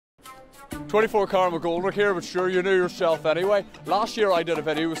24 Carat McGoldrick here, but sure, you knew yourself anyway. Last year I did a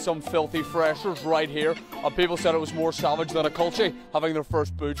video with some filthy freshers right here, and people said it was more savage than a culture having their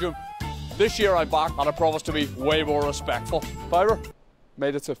first boojum. This year I'm back, and I promise to be way more respectful. Fiver?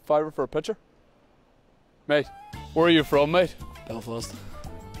 Mate, it's a fiver for a picture. Mate, where are you from, mate? Belfast.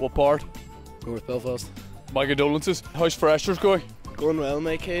 What part? North Belfast. My condolences. How's freshers going? Going well,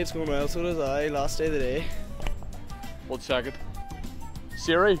 mate, it's going well, so does I. Last day of the day. 1 second.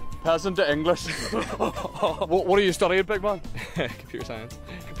 Siri, peasant to English. What are you studying, big man? Computer science.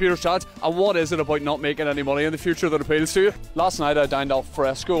 Computer science. And what is it about not making any money in the future that appeals to you? Last night I dined al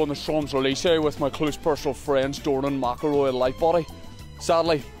fresco on the Champs-Elysees with my close personal friends Dornan McElroy and Lightbody.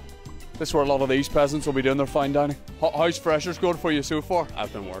 Sadly, this is where a lot of these peasants will be doing their fine dining. How's freshers going for you so far?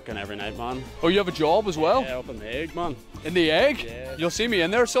 I've been working every night, man. Oh, you have a job as well? Yeah, up in the egg, man. In the egg? Yeah. You'll see me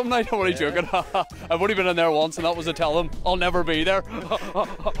in there some night. I'm only joking. I've only been in there once, and that was to tell them I'll never be there.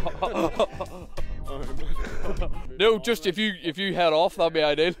 No, just if you head off, that'd be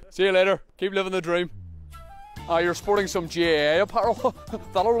ideal. See you later. Keep living the dream. You're sporting some GAA apparel.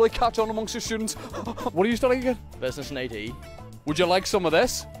 That'll really catch on amongst the students. What are you studying again? Business and IT. Would you like some of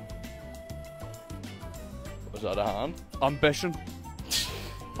this? Was that a hand? Ambition.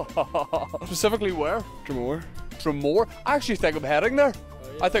 Specifically where? Dromore. Dromore? I actually think I'm heading there.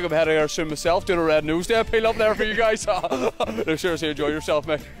 Oh, yeah. I think I'm heading there soon myself, doing a red nose day appeal up there for you guys. No, seriously, enjoy yourself,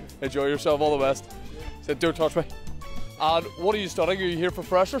 mate. Enjoy yourself, all the best. Said, don't touch me. And what are you studying? Are you here for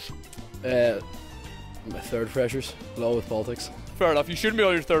freshers? My third freshers, law with politics. Fair enough, you shouldn't be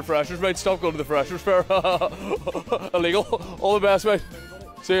on your third freshers, mate. Stop going to the freshers fair. Illegal. All the best, mate.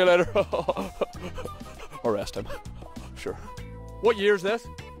 See you later. Arrest him. Sure. What year is this?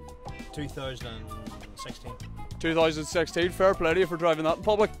 2016. 2016. Fair play to you for driving that in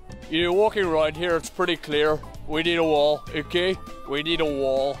public. You know, walking around here, it's pretty clear. We need a wall, okay? We need a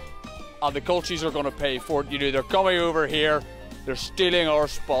wall. And the culties are going to pay for it. You know, they're coming over here. They're stealing our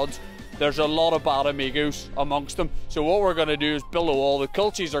spuds. There's a lot of bad amigos amongst them. So what we're going to do is build a wall. The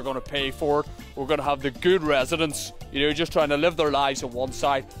culties are going to pay for it. We're going to have the good residents, you know, just trying to live their lives on one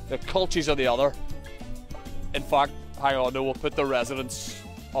side. The culties on the other. In fact, hang on, no, we'll put the residents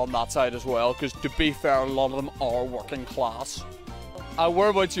on that side as well, because to be fair, a lot of them are working class.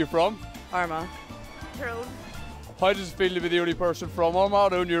 Whereabouts are you from? Armagh. Tyrone. How does it feel to be the only person from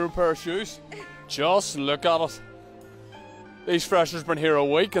Armagh owning your own pair of shoes? Just look at it. These freshers been here a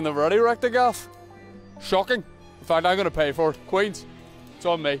week and they've already wrecked the gaff. Shocking. In fact, I'm going to pay for it. Queens, it's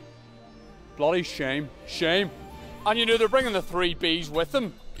on me. Bloody shame. Shame. And you know, they're bringing the 3 Bs with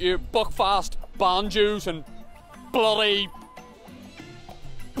them. You Buckfast, banjos and bloody...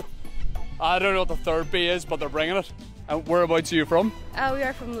 I don't know what the 3rd B is, but they're bringing it. And whereabouts are you from? We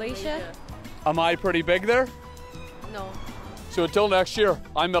are from Malaysia. Am I pretty big there? No. So until next year,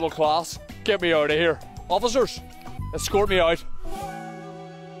 I'm middle class. Get me out of here. Officers, escort me out.